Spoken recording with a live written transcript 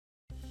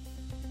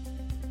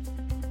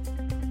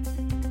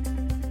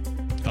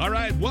All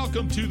right,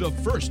 welcome to the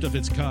first of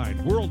its kind,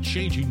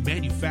 world-changing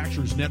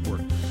manufacturers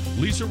network.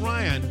 Lisa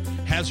Ryan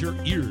has her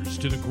ears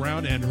to the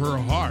ground and her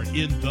heart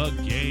in the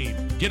game.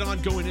 Get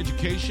ongoing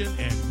education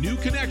and new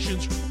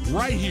connections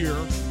right here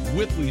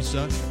with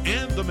Lisa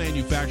and the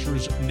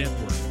Manufacturers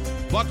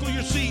Network. Buckle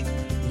your seat,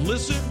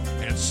 listen,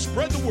 and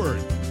spread the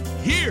word.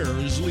 Here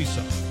is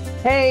Lisa.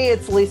 Hey,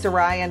 it's Lisa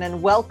Ryan,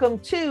 and welcome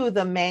to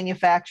the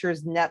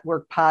Manufacturers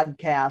Network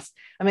podcast.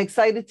 I'm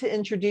excited to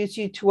introduce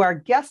you to our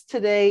guest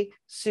today,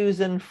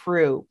 Susan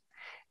Frew.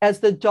 As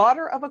the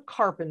daughter of a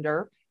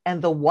carpenter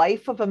and the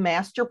wife of a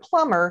master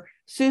plumber,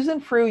 Susan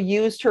Frew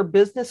used her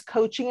business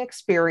coaching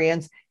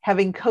experience,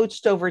 having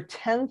coached over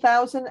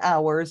 10,000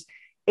 hours,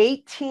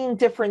 18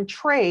 different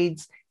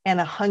trades, and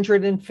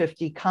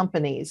 150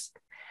 companies.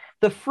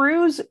 The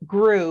Frews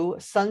grew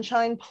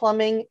Sunshine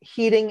Plumbing,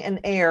 Heating, and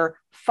Air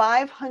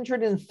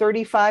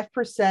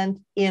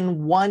 535%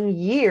 in 1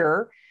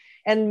 year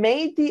and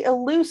made the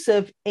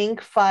elusive Inc.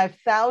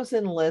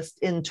 5000 list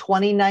in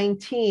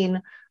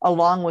 2019,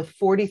 along with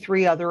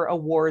 43 other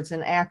awards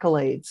and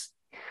accolades.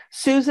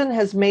 Susan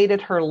has made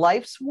it her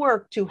life's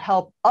work to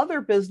help other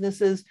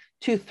businesses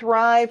to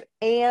thrive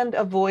and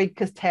avoid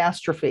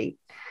catastrophe.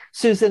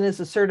 Susan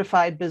is a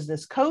certified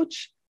business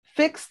coach,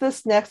 Fix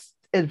This Next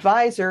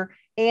advisor,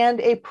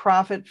 and a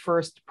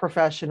profit-first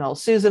professional.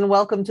 Susan,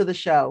 welcome to the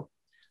show.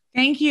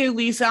 Thank you,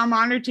 Lisa. I'm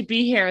honored to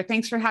be here.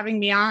 Thanks for having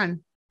me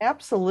on.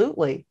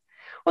 Absolutely.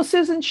 Well,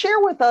 Susan, share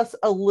with us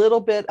a little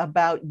bit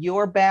about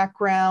your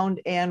background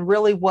and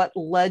really what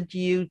led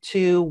you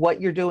to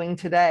what you're doing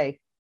today.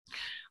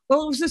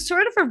 Well, it was a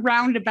sort of a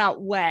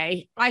roundabout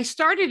way. I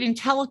started in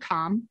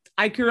telecom.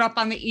 I grew up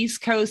on the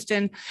East Coast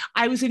and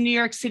I was in New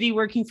York City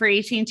working for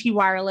AT&T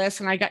Wireless,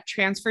 and I got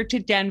transferred to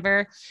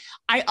Denver.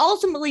 I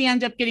ultimately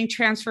ended up getting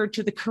transferred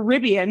to the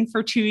Caribbean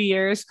for 2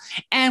 years.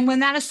 And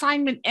when that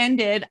assignment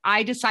ended,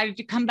 I decided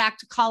to come back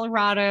to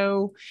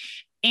Colorado,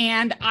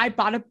 and I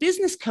bought a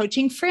business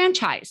coaching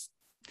franchise.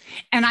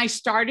 And I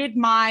started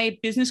my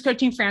business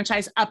coaching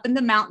franchise up in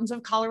the mountains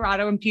of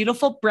Colorado in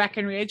beautiful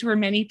Breckenridge, where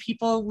many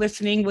people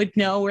listening would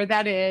know where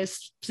that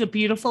is. It's a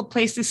beautiful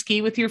place to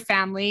ski with your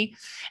family.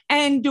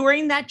 And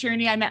during that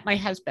journey, I met my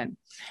husband,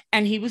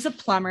 and he was a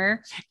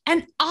plumber.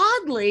 And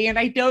oddly, and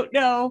I don't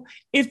know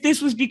if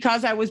this was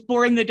because I was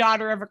born the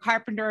daughter of a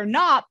carpenter or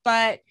not,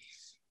 but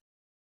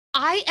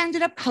I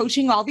ended up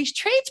coaching all these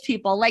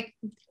tradespeople. Like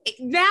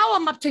now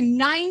I'm up to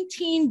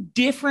 19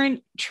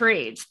 different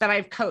trades that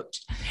I've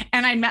coached.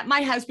 And I met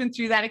my husband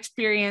through that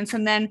experience.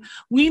 And then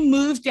we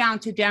moved down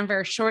to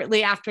Denver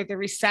shortly after the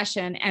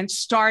recession and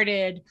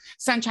started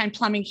Sunshine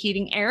Plumbing,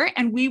 Heating, Air.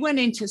 And we went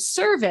into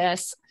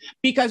service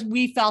because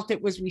we felt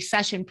it was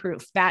recession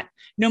proof, that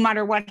no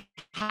matter what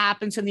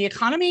happens in the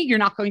economy, you're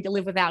not going to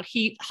live without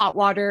heat, hot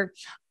water,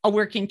 a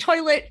working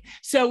toilet.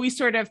 So we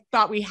sort of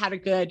thought we had a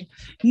good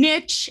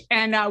niche,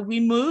 and we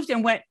moved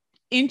and went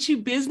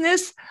into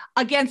business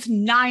against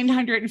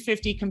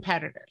 950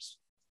 competitors.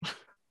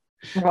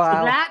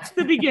 Wow. So that's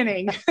the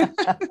beginning.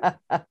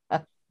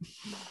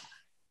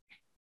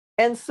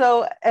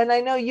 And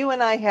I know you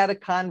and I had a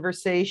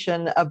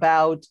conversation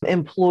about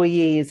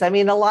employees. I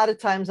mean, a lot of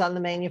times on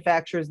the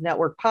Manufacturers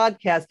Network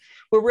podcast,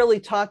 we're really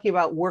talking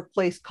about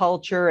workplace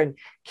culture and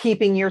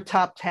keeping your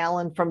top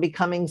talent from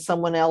becoming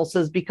someone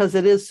else's, because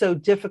it is so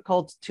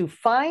difficult to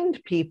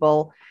find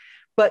people.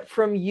 But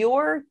from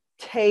your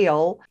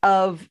tale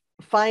of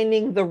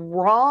finding the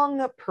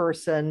wrong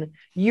person,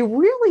 you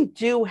really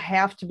do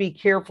have to be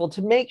careful to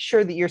make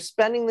sure that you're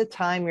spending the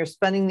time, you're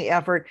spending the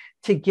effort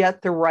to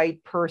get the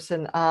right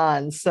person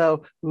on.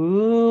 So,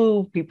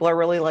 people are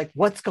really like,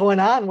 what's going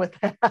on with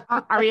that?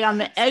 Are you on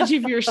the edge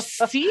of your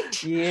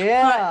seat?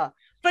 Yeah.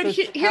 But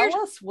so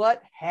tell us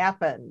what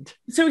happened.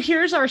 So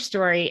here's our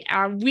story.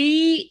 I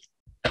really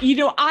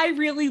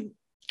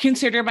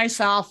consider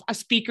myself a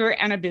speaker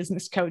and a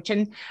business coach.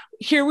 And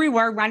here we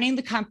were running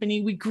the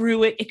company. We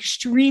grew it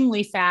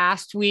extremely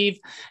fast. We've,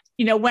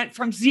 went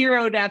from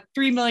zero to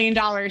 $3 million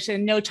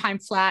in no time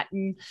flat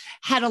and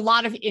had a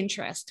lot of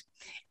interest.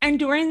 And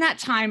during that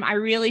time, I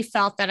really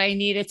felt that I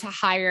needed to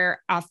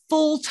hire a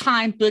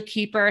full-time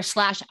bookkeeper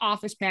 /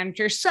 office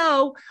manager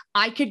so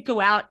I could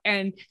go out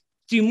and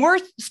do more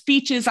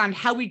speeches on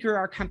how we grew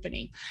our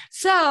company.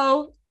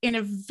 So in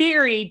a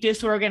very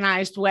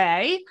disorganized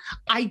way,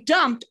 I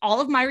dumped all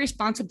of my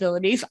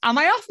responsibilities on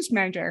my office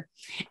manager.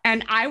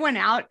 And I went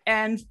out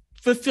and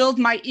fulfilled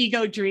my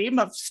ego dream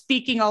of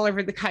speaking all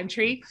over the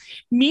country.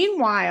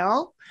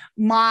 Meanwhile,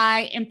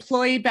 my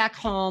employee back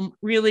home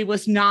really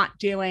was not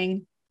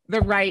doing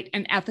the right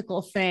and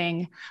ethical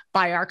thing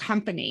by our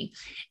company.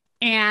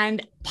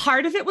 And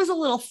part of it was a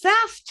little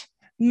theft,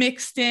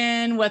 mixed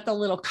in with a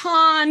little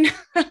con,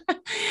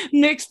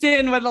 mixed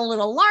in with a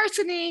little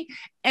larceny,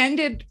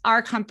 ended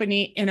our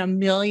company in $1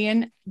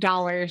 million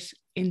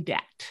in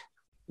debt.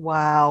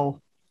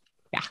 Wow.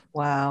 Yeah.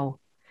 Wow.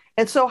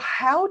 And so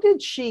how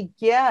did she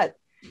get,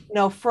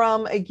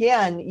 from,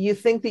 again, you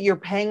think that you're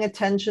paying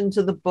attention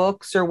to the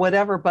books or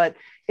whatever, but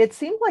it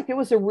seemed like it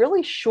was a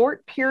really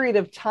short period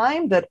of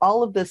time that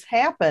all of this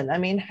happened. I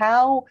mean,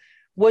 how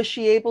was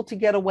she able to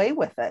get away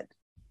with it?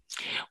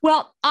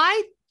 Well,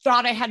 I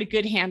thought I had a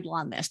good handle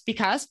on this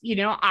because,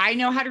 I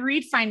know how to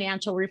read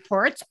financial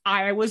reports.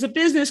 I was a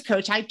business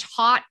coach. I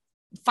taught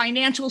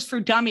financials for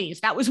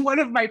dummies. That was one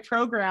of my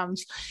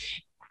programs.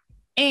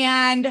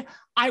 And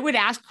I would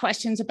ask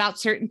questions about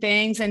certain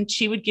things, and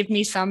she would give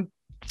me some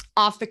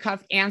off the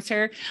cuff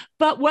answer.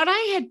 But what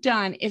I had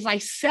done is I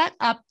set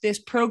up this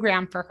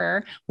program for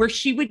her where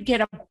she would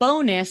get a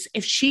bonus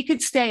if she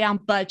could stay on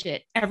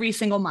budget every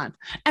single month.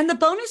 And the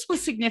bonus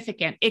was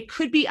significant. It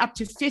could be up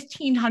to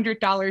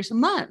 $1,500 a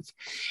month.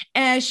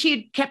 And she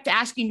had kept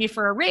asking me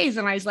for a raise.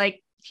 And I was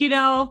like,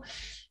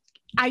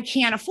 I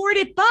can't afford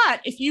it,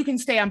 but if you can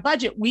stay on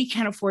budget, we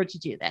can afford to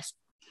do this.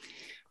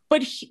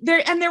 But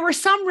there were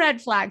some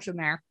red flags in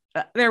there.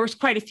 There was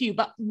quite a few,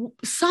 but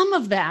some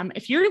of them,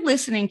 if you're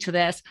listening to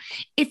this,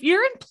 if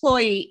your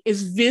employee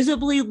is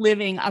visibly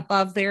living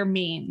above their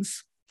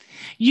means,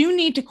 you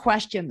need to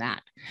question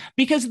that,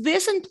 because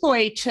this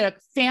employee took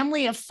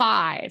family of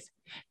 5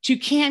 to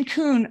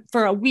Cancun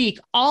for a week,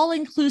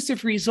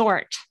 all-inclusive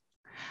resort.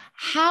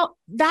 How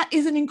that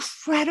is an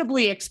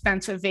incredibly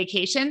expensive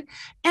vacation.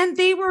 And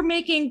they were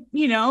making,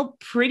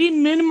 pretty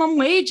minimum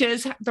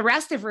wages. The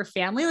rest of her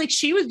family, like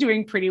she was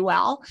doing pretty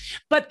well,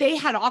 but they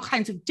had all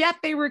kinds of debt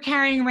they were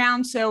carrying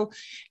around. So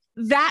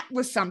that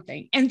was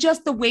something. And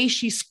just the way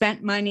she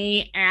spent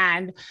money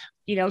and,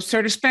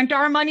 sort of spent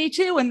our money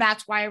too. And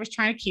that's why I was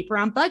trying to keep her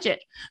on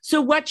budget.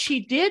 So what she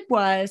did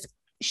was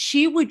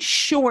she would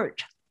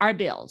short our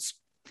bills.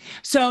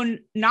 So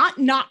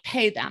not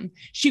pay them.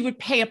 She would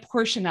pay a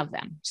portion of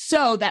them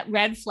so that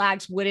red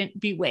flags wouldn't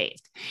be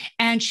waived.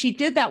 And she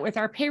did that with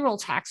our payroll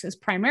taxes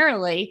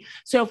primarily.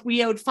 So if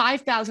we owed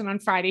 $5,000 on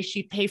Friday,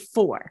 she'd pay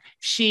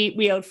 $4,000.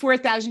 We owed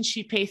 $4,000,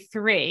 she'd pay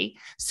 $3,000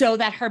 so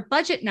that her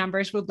budget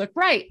numbers would look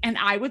right. And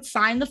I would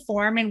sign the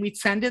form and we'd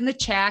send in the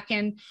check.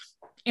 And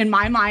in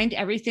my mind,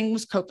 everything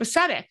was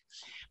copacetic.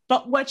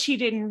 But what she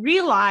didn't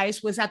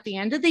realize was at the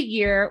end of the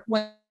year,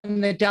 when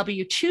the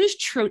W-2s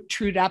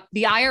trued up,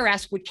 the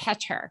IRS would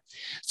catch her.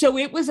 So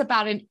it was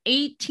about an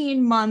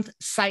 18-month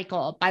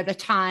cycle by the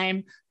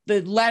time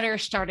the letter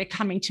started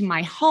coming to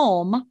my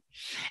home.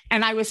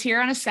 And I was here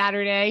on a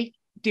Saturday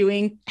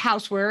doing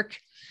housework,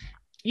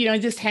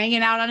 just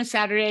hanging out on a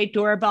Saturday,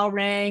 doorbell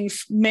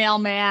rings,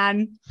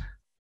 mailman,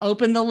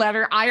 open the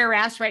letter,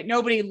 IRS, right?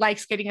 Nobody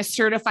likes getting a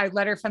certified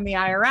letter from the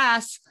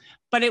IRS,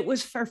 but it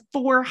was for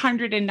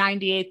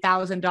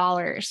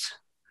 $498,000.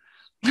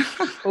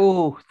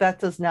 Oh, that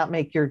does not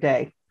make your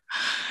day.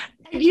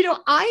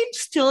 I'm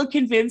still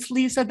convinced,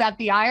 Lisa, that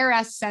the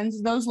IRS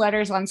sends those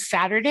letters on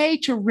Saturday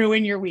to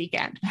ruin your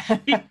weekend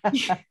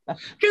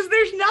because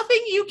there's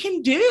nothing you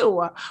can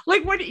do.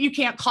 Like you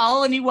can't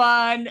call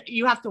anyone.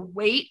 You have to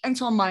wait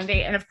until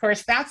Monday. And of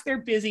course, that's their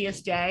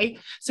busiest day.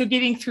 So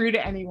getting through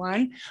to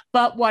anyone.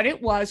 But what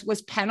it was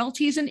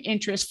penalties and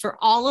interest for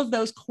all of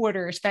those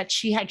quarters that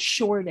she had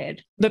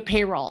shorted the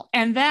payroll.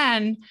 And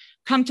then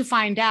come to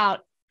find out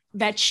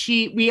that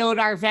we owed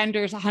our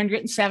vendors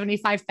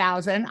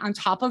 $175,000 on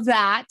top of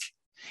that.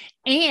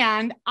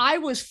 And I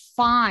was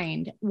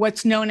fined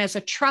what's known as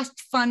a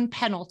trust fund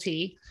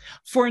penalty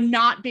for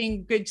not being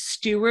a good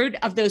steward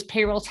of those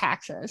payroll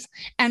taxes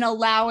and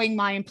allowing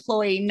my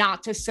employee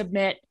not to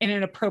submit in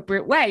an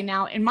appropriate way.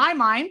 Now, in my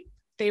mind,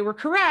 they were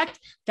correct.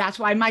 That's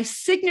why my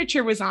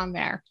signature was on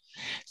there.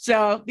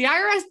 So the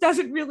IRS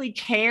doesn't really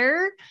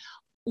care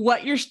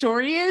what your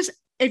story is.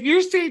 If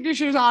your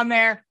signature's on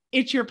there,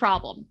 it's your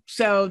problem.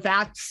 So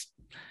that's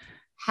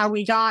how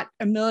we got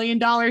 $1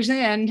 million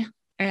in.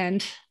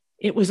 And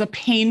it was a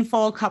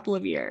painful couple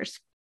of years.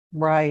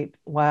 Right.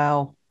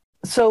 Wow.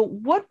 So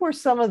what were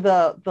some of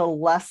the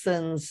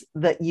lessons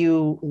that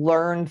you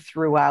learned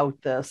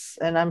throughout this?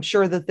 And I'm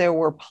sure that there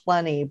were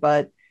plenty,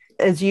 but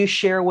as you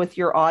share with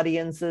your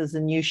audiences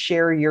and you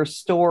share your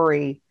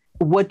story,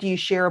 what do you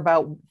share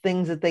about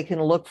things that they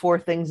can look for,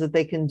 things that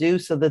they can do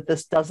so that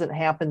this doesn't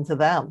happen to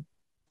them?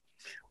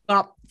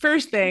 Well,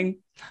 first thing,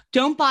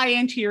 don't buy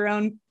into your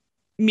own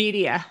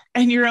media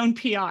and your own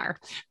PR,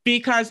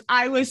 because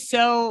I was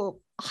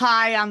so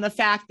high on the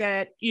fact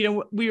that,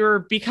 we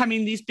were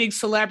becoming these big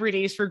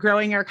celebrities for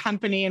growing our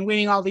company and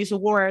winning all these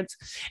awards.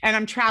 And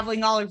I'm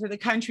traveling all over the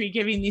country,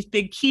 giving these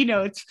big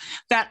keynotes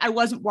that I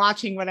wasn't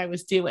watching what I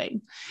was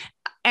doing.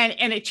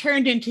 And it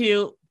turned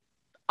into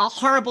a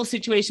horrible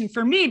situation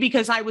for me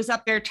because I was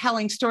up there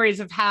telling stories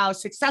of how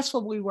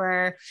successful we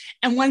were.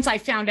 And once I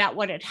found out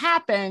what had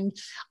happened,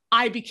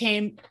 I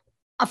became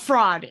a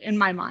fraud in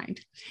my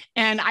mind.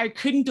 And I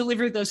couldn't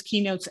deliver those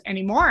keynotes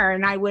anymore.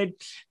 And I would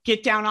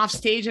get down off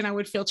stage and I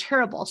would feel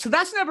terrible. So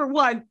that's number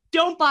one.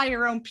 Don't buy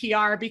your own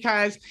PR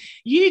because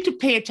you need to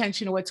pay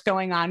attention to what's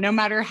going on, no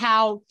matter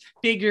how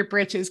big your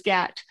britches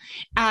get.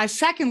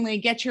 Secondly,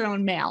 get your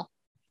own mail.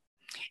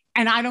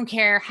 And I don't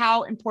care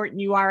how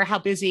important you are, how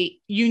busy,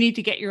 you need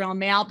to get your own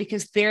mail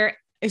because there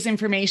is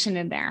information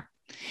in there.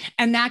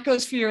 And that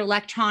goes for your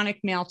electronic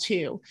mail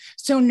too.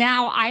 So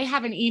now I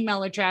have an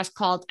email address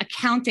called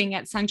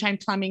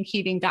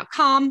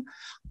accounting@sunshineplumbingheating.com.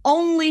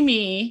 Only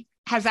me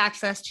has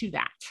access to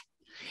that.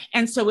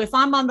 And so if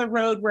I'm on the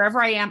road,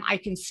 wherever I am, I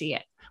can see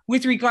it.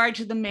 With regard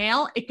to the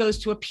mail, it goes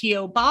to a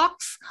PO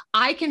box.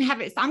 I can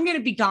have it, if I'm going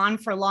to be gone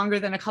for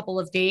longer than a couple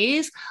of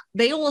days,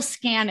 they will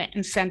scan it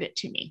and send it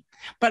to me.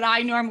 But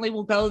I normally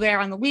will go there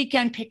on the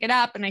weekend, pick it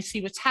up, and I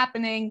see what's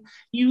happening.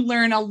 You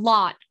learn a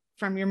lot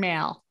from your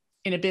mail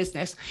in a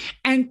business.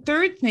 And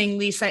third thing,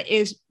 Lisa,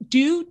 is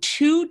do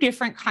 2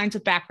 different kinds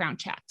of background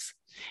checks.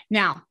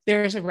 Now,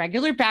 there's a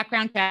regular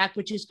background check,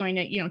 which is going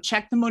to,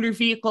 check the motor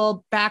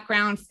vehicle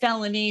background,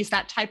 felonies,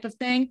 that type of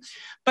thing.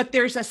 But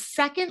there's a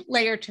second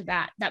layer to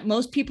that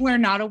most people are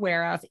not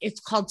aware of. It's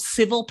called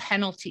civil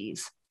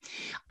penalties.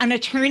 An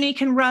attorney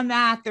can run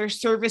that. There's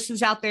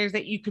services out there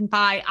that you can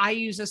buy. I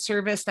use a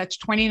service that's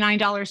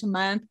 $29 a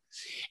month,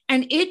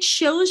 and it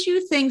shows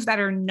you things that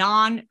are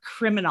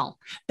non-criminal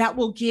that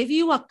will give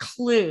you a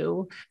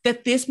clue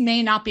that this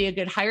may not be a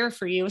good hire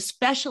for you,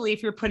 especially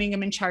if you're putting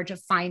them in charge of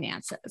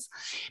finances.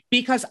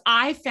 Because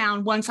I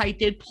found once I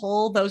did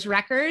pull those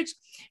records,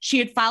 she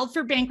had filed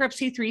for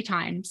bankruptcy 3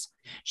 times.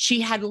 She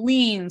had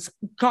liens,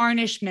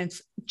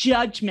 garnishments,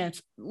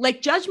 judgments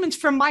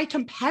from my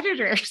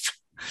competitors.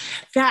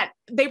 That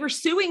they were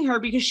suing her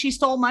because she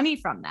stole money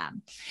from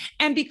them.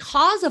 And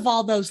because of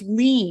all those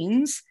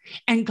liens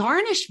and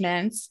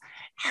garnishments,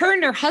 her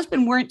and her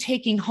husband weren't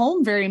taking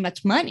home very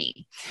much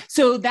money.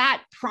 So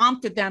that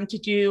prompted them to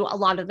do a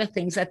lot of the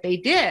things that they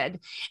did.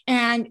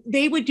 And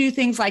they would do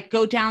things like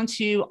go down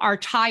to our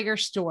tire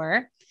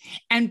store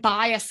and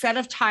buy a set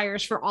of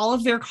tires for all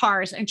of their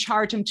cars and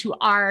charge them to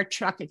our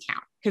truck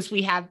account, because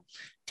we have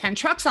 10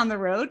 trucks on the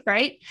road,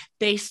 right?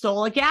 They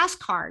stole a gas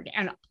card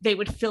and they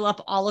would fill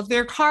up all of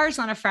their cars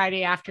on a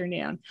Friday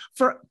afternoon.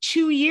 For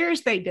 2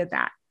 years, they did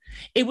that.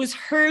 It was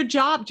her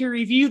job to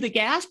review the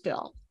gas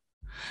bill.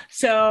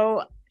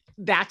 So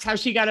that's how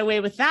she got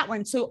away with that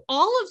one. So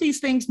all of these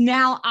things,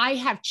 now I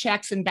have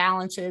checks and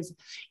balances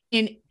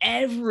in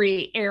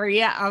every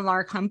area of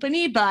our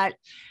company, but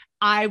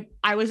I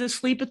was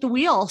asleep at the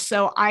wheel.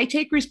 So I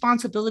take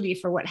responsibility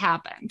for what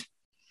happened.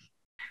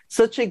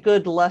 Such a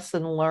good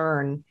lesson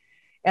learned.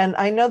 And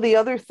I know the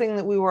other thing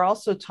that we were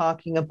also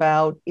talking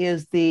about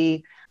is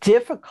the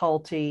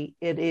difficulty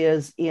it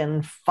is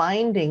in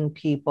finding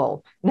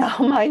people. Now,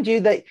 mind you,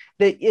 that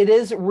it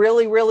is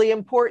really, really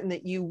important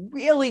that you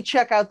really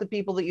check out the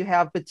people that you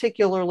have,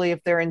 particularly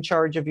if they're in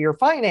charge of your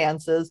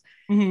finances.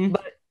 Mm-hmm.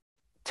 But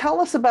tell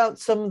us about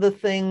some of the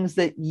things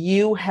that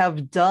you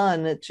have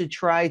done to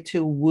try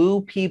to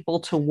woo people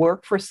to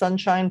work for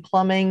Sunshine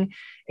Plumbing,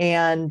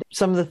 and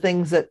some of the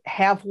things that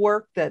have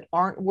worked that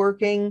aren't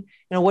working.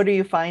 What are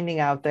you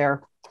finding out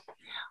there?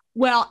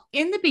 Well,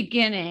 in the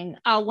beginning,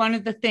 one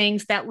of the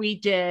things that we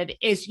did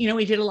is,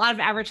 we did a lot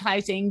of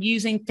advertising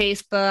using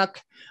Facebook.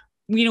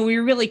 We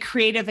were really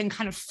creative and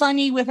kind of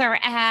funny with our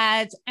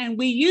ads. And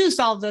we used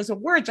all of those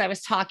awards I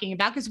was talking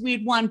about because we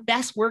had won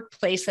best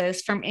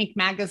workplaces from Inc.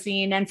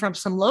 magazine and from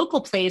some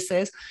local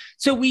places.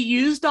 So we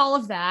used all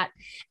of that.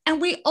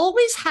 And we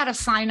always had a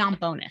sign-on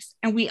bonus,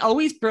 and we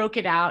always broke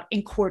it out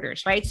in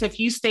quarters, right? So if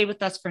you stay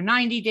with us for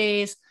 90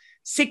 days,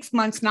 6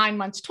 months, 9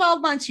 months,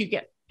 12 months, you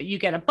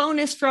get a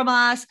bonus from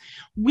us.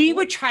 We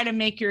would try to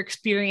make your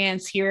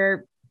experience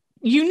here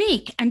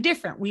unique and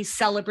different. We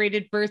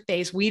celebrated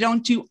birthdays. We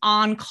don't do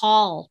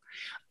on-call.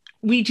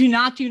 We do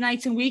not do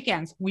nights and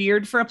weekends.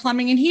 Weird for a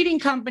plumbing and heating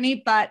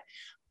company, but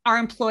our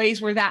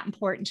employees were that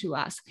important to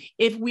us.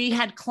 If we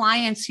had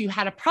clients who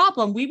had a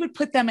problem, we would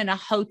put them in a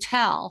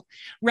hotel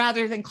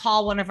rather than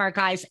call one of our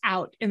guys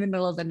out in the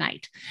middle of the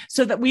night.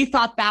 So that we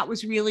thought that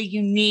was really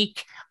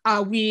unique.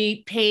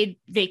 We paid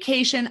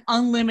vacation,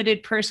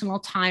 unlimited personal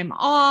time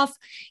off.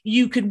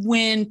 You could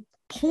win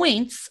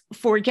points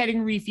for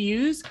getting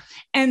reviews,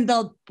 and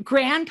the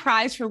grand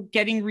prize for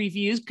getting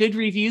reviews, good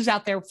reviews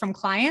out there from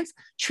clients,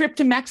 trip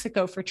to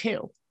Mexico for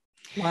 2.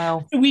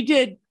 Wow. So we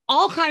did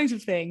all kinds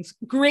of things,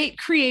 great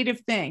creative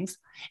things.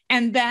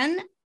 And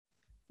then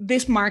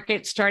this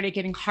market started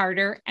getting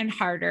harder and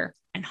harder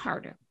and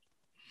harder.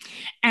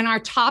 And our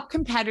top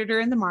competitor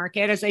in the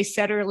market, as I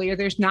said earlier,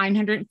 there's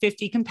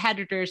 950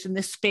 competitors in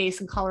this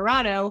space in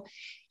Colorado.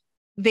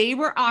 They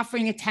were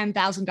offering a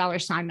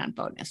 $10,000 sign-on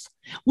bonus,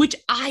 which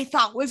I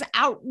thought was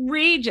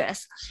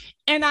outrageous.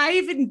 And I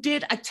even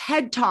did a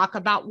TED talk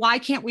about why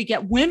can't we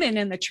get women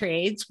in the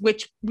trades,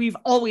 which we've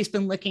always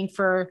been looking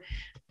for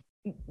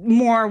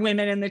more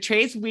women in the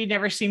trades. We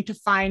never seem to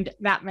find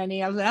that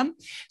many of them.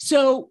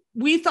 So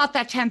we thought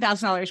that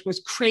 $10,000 was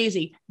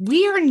crazy.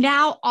 We are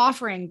now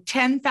offering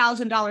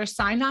 $10,000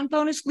 sign-on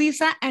bonus,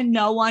 Lisa, and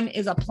no one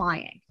is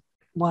applying.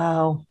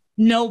 Wow.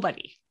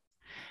 Nobody.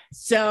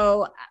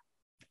 So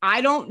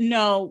I don't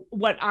know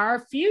what our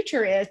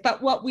future is,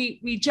 but what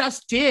we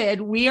just did,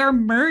 we are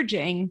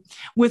merging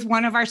with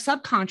one of our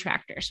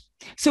subcontractors.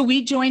 So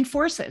we joined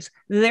forces.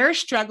 They're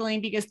struggling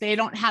because they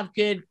don't have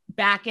good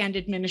back-end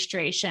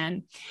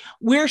administration.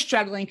 We're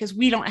struggling because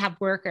we don't have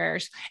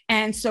workers.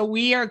 And so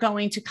we are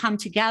going to come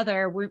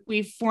together.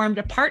 We've formed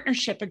a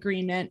partnership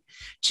agreement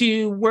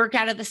to work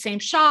out of the same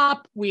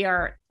shop. We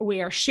are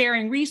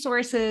sharing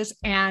resources,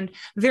 and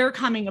they're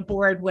coming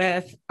aboard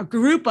with a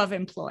group of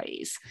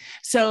employees.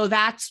 So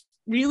that's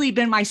really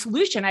been my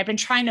solution. I've been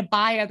trying to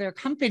buy other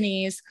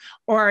companies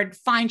or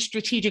find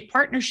strategic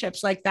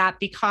partnerships like that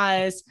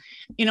because,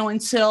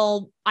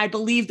 until I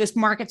believe this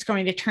market's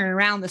going to turn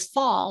around this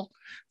fall,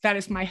 that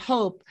is my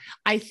hope.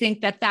 I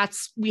think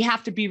we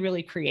have to be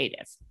really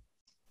creative.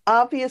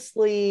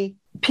 Obviously,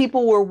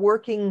 people were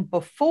working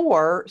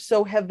before,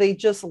 so have they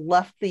just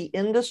left the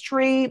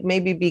industry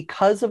maybe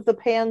because of the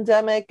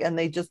pandemic and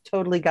they just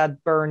totally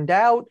got burned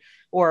out?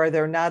 Or are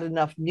there not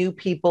enough new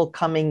people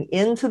coming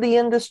into the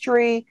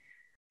industry?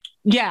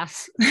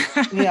 Yes.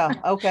 Yeah.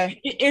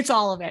 Okay. It's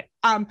all of it.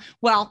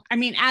 Well, I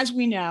mean, as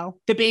we know,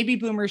 the baby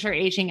boomers are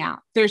aging out.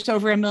 There's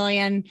over 1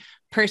 million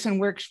person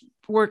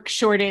work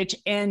shortage,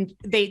 and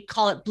they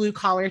call it blue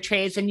collar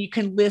trades. And you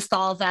can list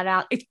all of that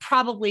out. It's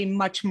probably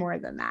much more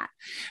than that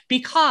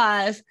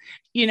because,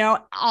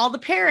 all the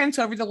parents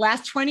over the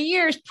last 20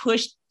 years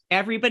pushed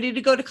everybody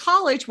to go to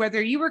college,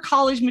 whether you were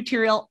college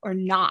material or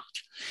not.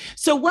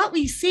 So what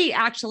we see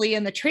actually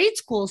in the trade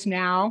schools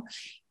now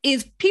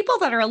is people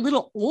that are a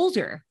little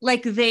older,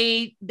 like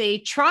they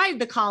tried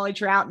the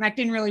college route and that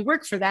didn't really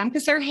work for them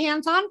because they're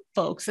hands-on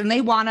folks and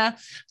they want to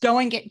go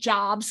and get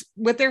jobs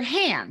with their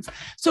hands.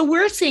 So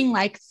we're seeing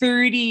like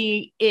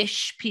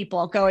 30-ish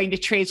people going to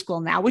trade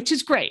school now, which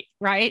is great,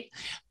 right?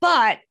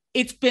 But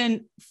it's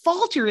been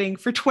faltering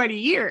for 20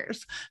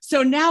 years.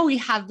 So now we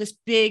have this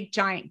big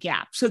giant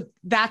gap. So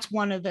that's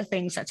one of the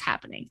things that's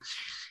happening.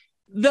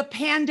 The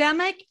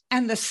pandemic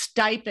and the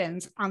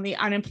stipends on the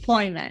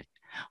unemployment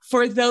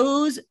for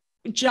those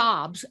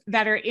jobs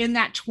that are in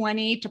that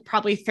 $20 to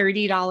probably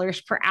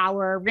 $30 per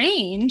hour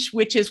range,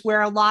 which is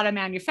where a lot of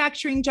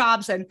manufacturing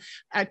jobs and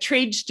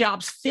trades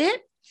jobs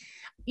fit.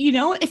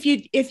 If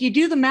you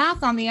do the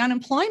math on the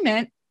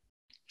unemployment,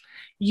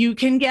 you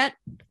can get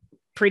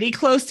pretty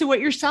close to what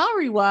your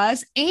salary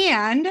was.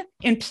 And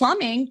in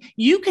plumbing,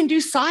 you can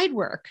do side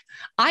work.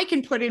 I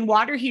can put in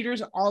water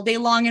heaters all day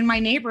long in my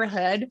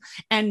neighborhood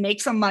and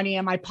make some money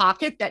in my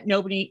pocket that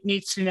nobody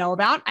needs to know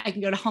about. I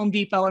can go to Home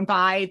Depot and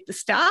buy the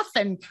stuff.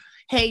 And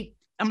hey,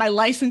 am I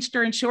licensed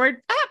or insured?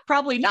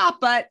 Probably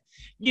not, but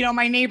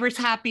my neighbor's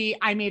happy.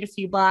 I made a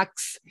few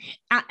bucks.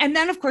 And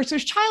then of course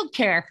there's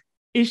childcare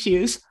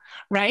issues,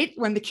 right?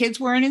 When the kids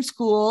weren't in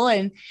school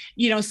and,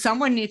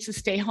 someone needs to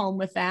stay home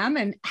with them.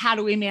 And how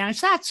do we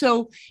manage that?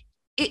 So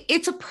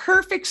it's a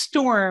perfect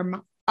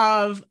storm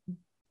of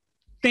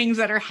things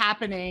that are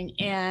happening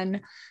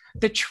in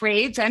the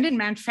trades and in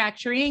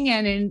manufacturing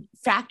and in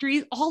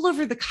factories all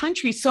over the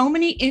country. So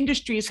many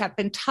industries have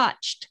been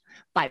touched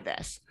by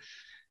this.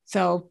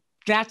 So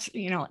that's,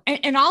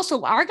 and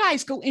also our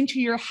guys go into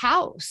your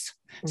house.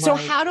 Right. So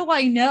how do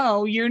I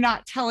know you're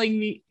not telling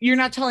me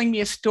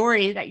a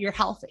story that you're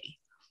healthy?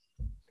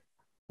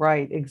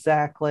 Right,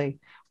 exactly.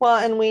 Well,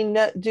 and we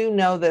do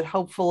know that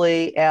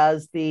hopefully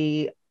as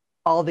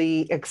all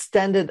the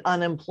extended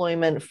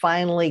unemployment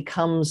finally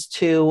comes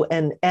to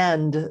an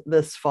end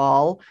this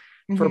fall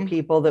for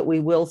people, that we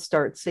will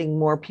start seeing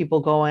more people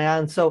going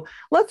on. So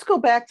let's go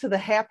back to the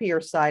happier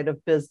side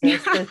of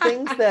business,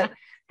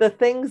 the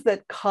things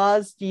that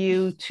caused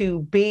you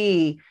to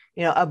be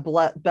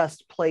a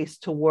best place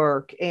to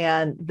work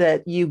and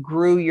that you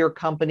grew your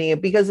company,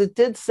 because it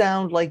did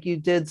sound like you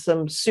did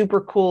some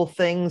super cool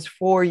things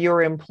for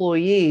your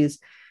employees.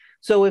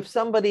 So if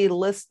somebody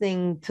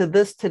listening to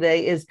this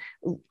today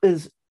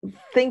is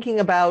thinking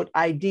about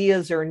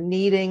ideas or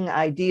needing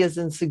ideas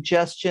and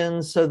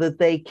suggestions so that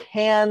they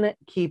can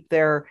keep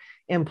their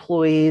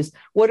employees,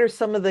 what are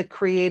some of the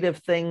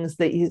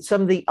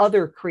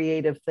other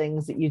creative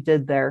things that you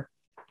did there?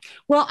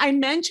 Well, I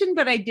mentioned,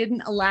 but I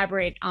didn't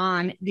elaborate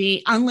on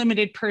the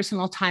unlimited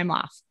personal time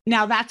off.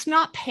 Now, that's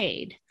not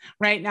paid,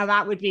 right? Now,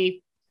 that would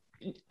be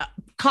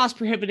cost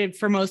prohibitive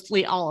for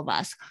mostly all of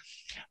us.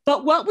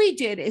 But what we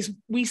did is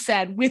we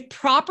said, with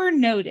proper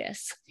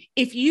notice,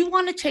 if you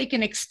want to take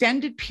an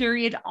extended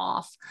period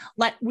off,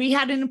 we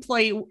had an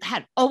employee who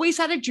had always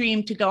had a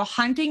dream to go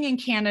hunting in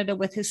Canada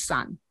with his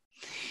son.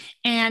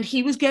 And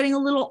he was getting a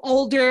little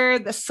older.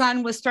 The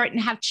son was starting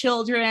to have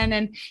children.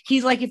 And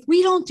he's like, if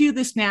we don't do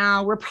this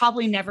now, we're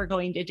probably never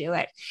going to do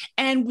it.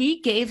 And we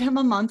gave him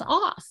a month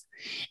off.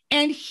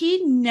 And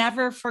he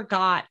never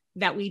forgot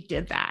that we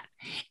did that.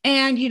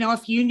 And,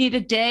 if you need a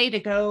day to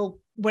go,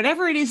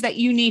 whatever it is that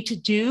you need to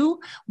do,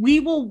 we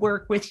will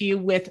work with you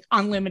with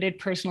unlimited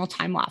personal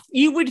time off.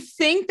 You would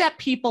think that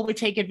people would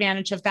take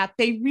advantage of that.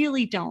 They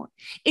really don't.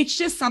 It's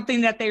just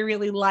something that they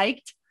really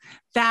liked,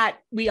 that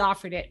we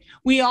offered it.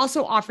 We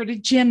also offered a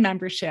gym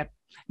membership.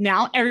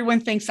 Now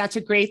everyone thinks that's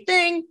a great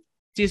thing.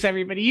 Does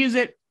everybody use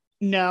it?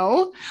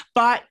 No,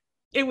 but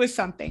it was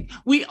something.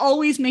 We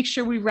always make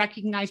sure we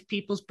recognize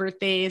people's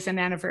birthdays and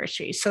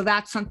anniversaries. So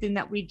that's something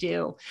that we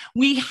do.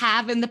 We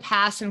have in the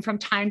past and from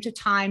time to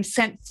time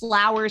sent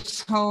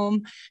flowers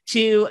home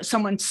to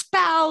someone's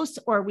spouse,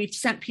 or we've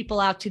sent people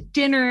out to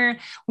dinner.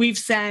 We've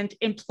sent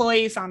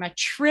employees on a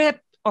trip,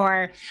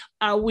 or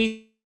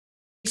we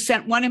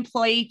sent one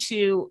employee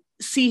to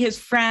see his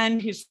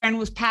friend. His friend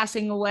was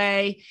passing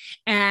away,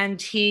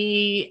 and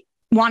he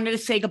wanted to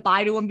say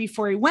goodbye to him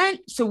before he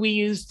went. So we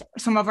used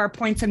some of our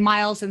points and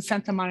miles and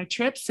sent them on a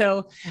trip.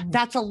 So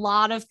that's a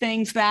lot of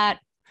things that,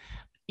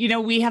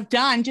 we have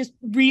done, just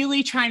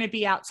really trying to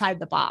be outside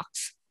the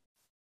box.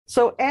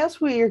 So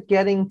as we are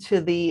getting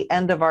to the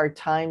end of our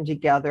time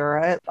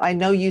together, I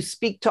know you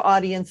speak to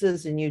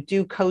audiences and you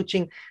do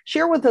coaching.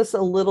 Share with us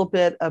a little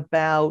bit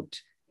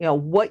about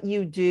what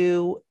you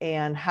do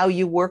and how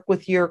you work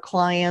with your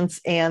clients.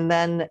 And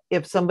then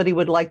if somebody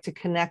would like to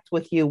connect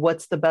with you,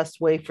 what's the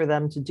best way for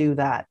them to do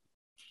that?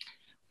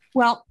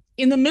 Well,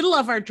 in the middle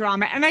of our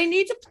drama, and I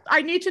need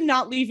to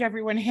not leave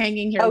everyone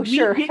hanging here. Oh,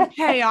 sure. We did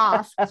pay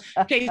off.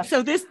 Okay.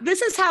 So this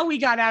is how we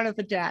got out of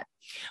the debt.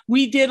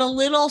 We did a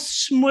little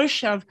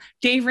smush of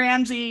Dave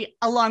Ramsey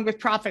along with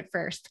Profit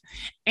First.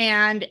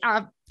 And,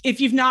 if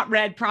you've not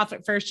read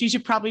Profit First, you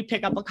should probably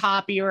pick up a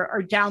copy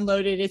or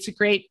download it. It's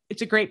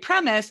a great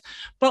premise,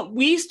 but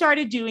we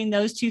started doing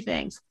those two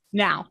things.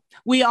 Now,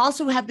 we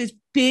also have this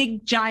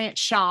big giant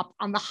shop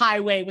on the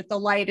highway with the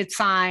lighted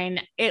sign.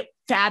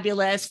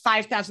 Fabulous,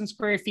 5,000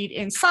 square feet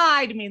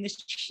inside. I mean,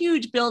 this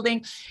huge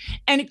building,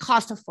 and it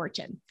cost a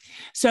fortune.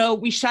 So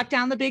we shut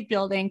down the big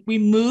building. We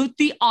moved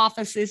the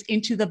offices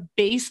into the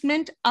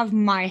basement of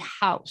my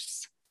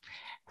house.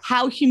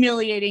 How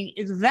humiliating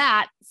is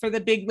that for the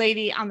big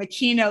lady on the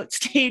keynote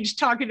stage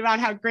talking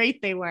about how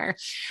great they were?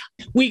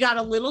 We got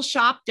a little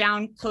shop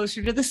down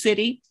closer to the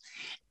city.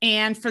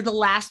 And for the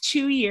last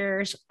 2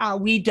 years,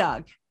 we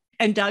dug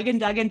and dug and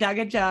dug and dug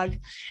and dug.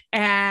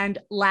 And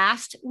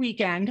last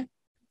weekend,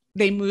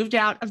 they moved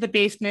out of the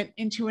basement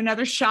into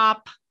another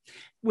shop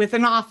with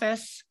an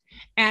office.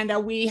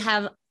 And we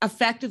have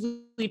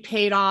effectively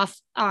paid off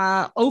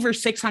over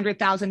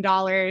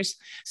 $600,000.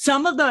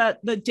 Some of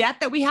the debt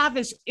that we have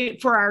is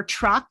for our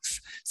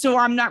trucks. So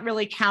I'm not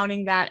really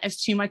counting that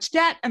as too much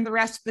debt. And the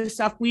rest of the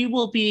stuff, we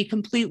will be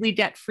completely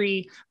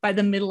debt-free by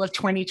the middle of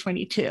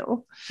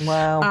 2022.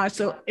 Wow.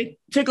 So it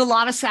took a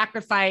lot of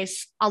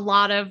sacrifice, a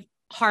lot of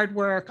hard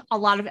work, a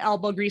lot of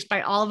elbow grease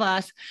by all of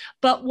us.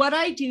 But what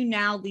I do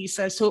now,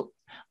 Lisa, so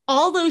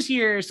all those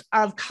years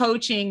of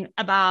coaching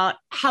about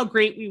how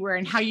great we were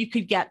and how you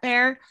could get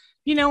there,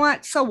 you know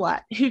what? So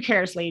what? Who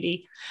cares,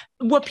 lady?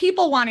 What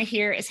people want to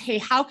hear is, hey,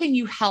 how can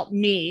you help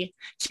me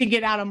to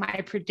get out of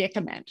my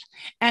predicament?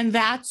 And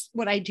that's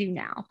what I do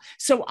now.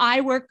 So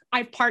I've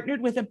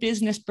partnered with a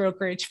business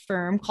brokerage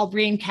firm called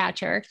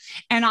Catcher,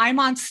 and I'm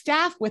on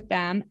staff with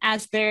them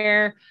as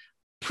their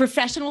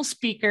professional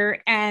speaker,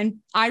 and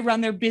I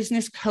run their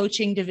business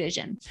coaching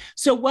division.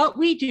 So what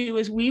we do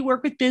is we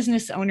work with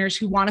business owners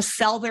who want to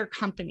sell their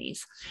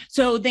companies.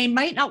 So they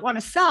might not want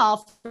to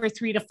sell for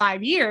 3 to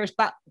 5 years,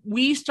 but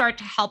we start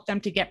to help them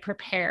to get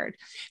prepared.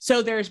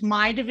 So there's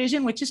my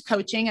division, which is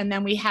coaching, and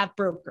then we have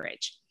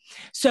brokerage.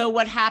 So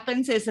what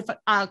happens is if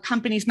a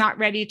company's not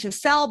ready to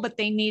sell, but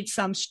they need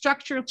some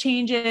structural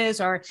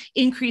changes or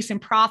increase in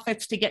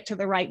profits to get to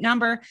the right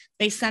number,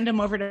 they send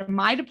them over to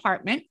my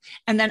department.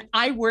 And then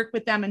I work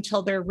with them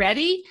until they're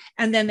ready.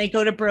 And then they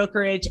go to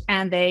brokerage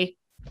and they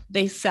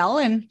sell,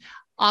 and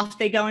off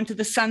they go into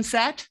the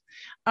sunset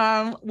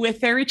with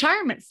their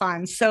retirement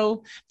funds.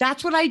 So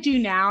that's what I do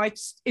now.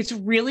 It's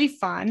really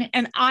fun.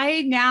 And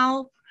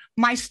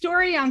my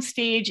story on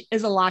stage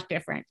is a lot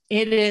different.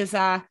 It is,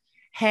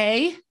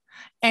 hey,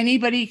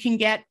 anybody can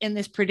get in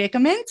this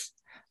predicament.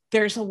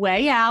 There's a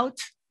way out.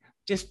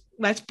 Just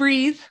let's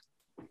breathe,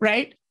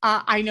 right?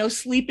 I know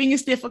sleeping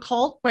is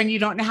difficult when you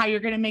don't know how you're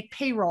going to make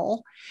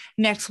payroll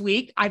next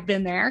week. I've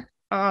been there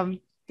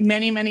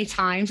many, many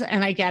times,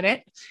 and I get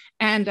it.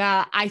 And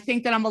I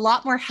think that I'm a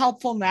lot more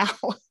helpful now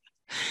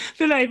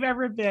than I've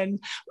ever been.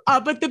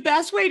 But the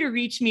best way to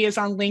reach me is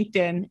on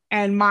LinkedIn,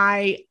 and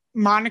my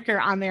moniker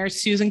on there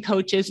is Susan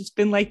Coaches. It's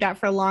been like that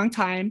for a long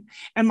time.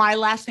 And my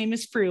last name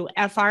is Frew,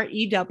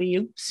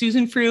 F-R-E-W,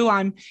 Susan Frew.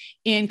 I'm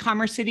in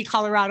Commerce City,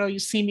 Colorado. You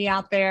see me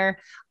out there,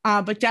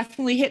 but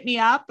definitely hit me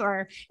up.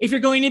 Or if you're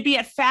going to be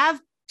at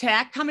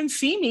FavTech, come and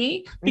see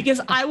me,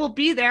 because I will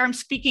be there. I'm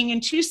speaking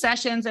in 2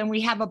 sessions, and we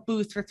have a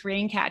booth for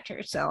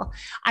Catcher. So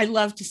I'd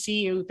love to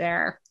see you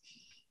there.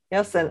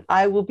 Yes, and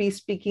I will be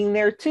speaking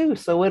there too.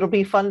 So it'll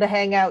be fun to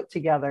hang out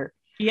together.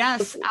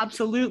 Yes,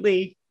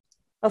 absolutely.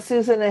 Well,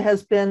 Susan, it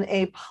has been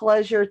a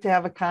pleasure to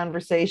have a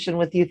conversation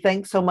with you.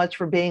 Thanks so much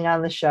for being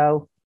on the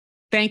show.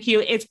 Thank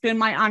you. It's been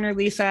my honor,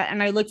 Lisa,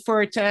 and I look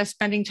forward to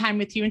spending time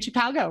with you in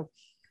Chicago.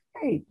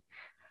 Great.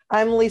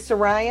 I'm Lisa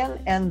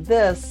Ryan, and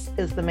this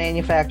is the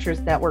Manufacturers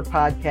Network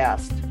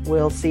podcast.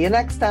 We'll see you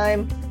next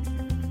time.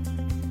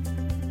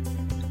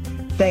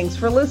 Thanks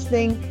for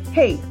listening.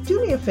 Hey, do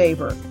me a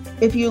favor.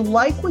 If you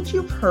like what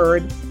you've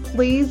heard,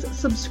 please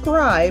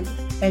subscribe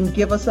and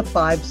give us a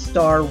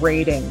 5-star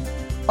rating.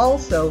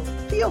 Also,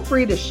 feel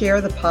free to share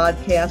the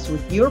podcast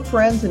with your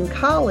friends and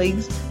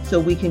colleagues so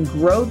we can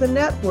grow the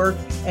network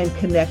and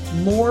connect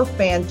more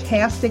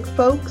fantastic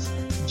folks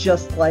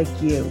just like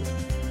you.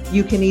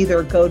 You can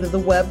either go to the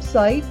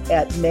website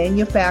at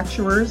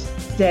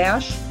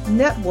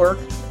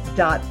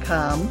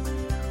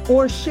manufacturers-network.com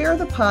or share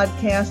the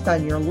podcast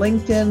on your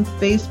LinkedIn,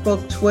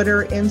 Facebook,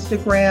 Twitter,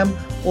 Instagram,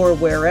 or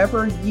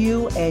wherever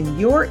you and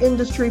your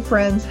industry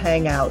friends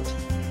hang out.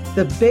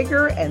 The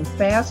bigger and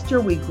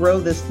faster we grow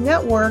this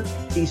network,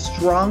 the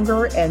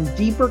stronger and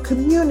deeper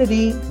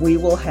community we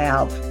will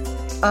have.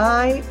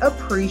 I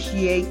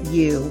appreciate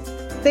you.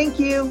 Thank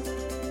you.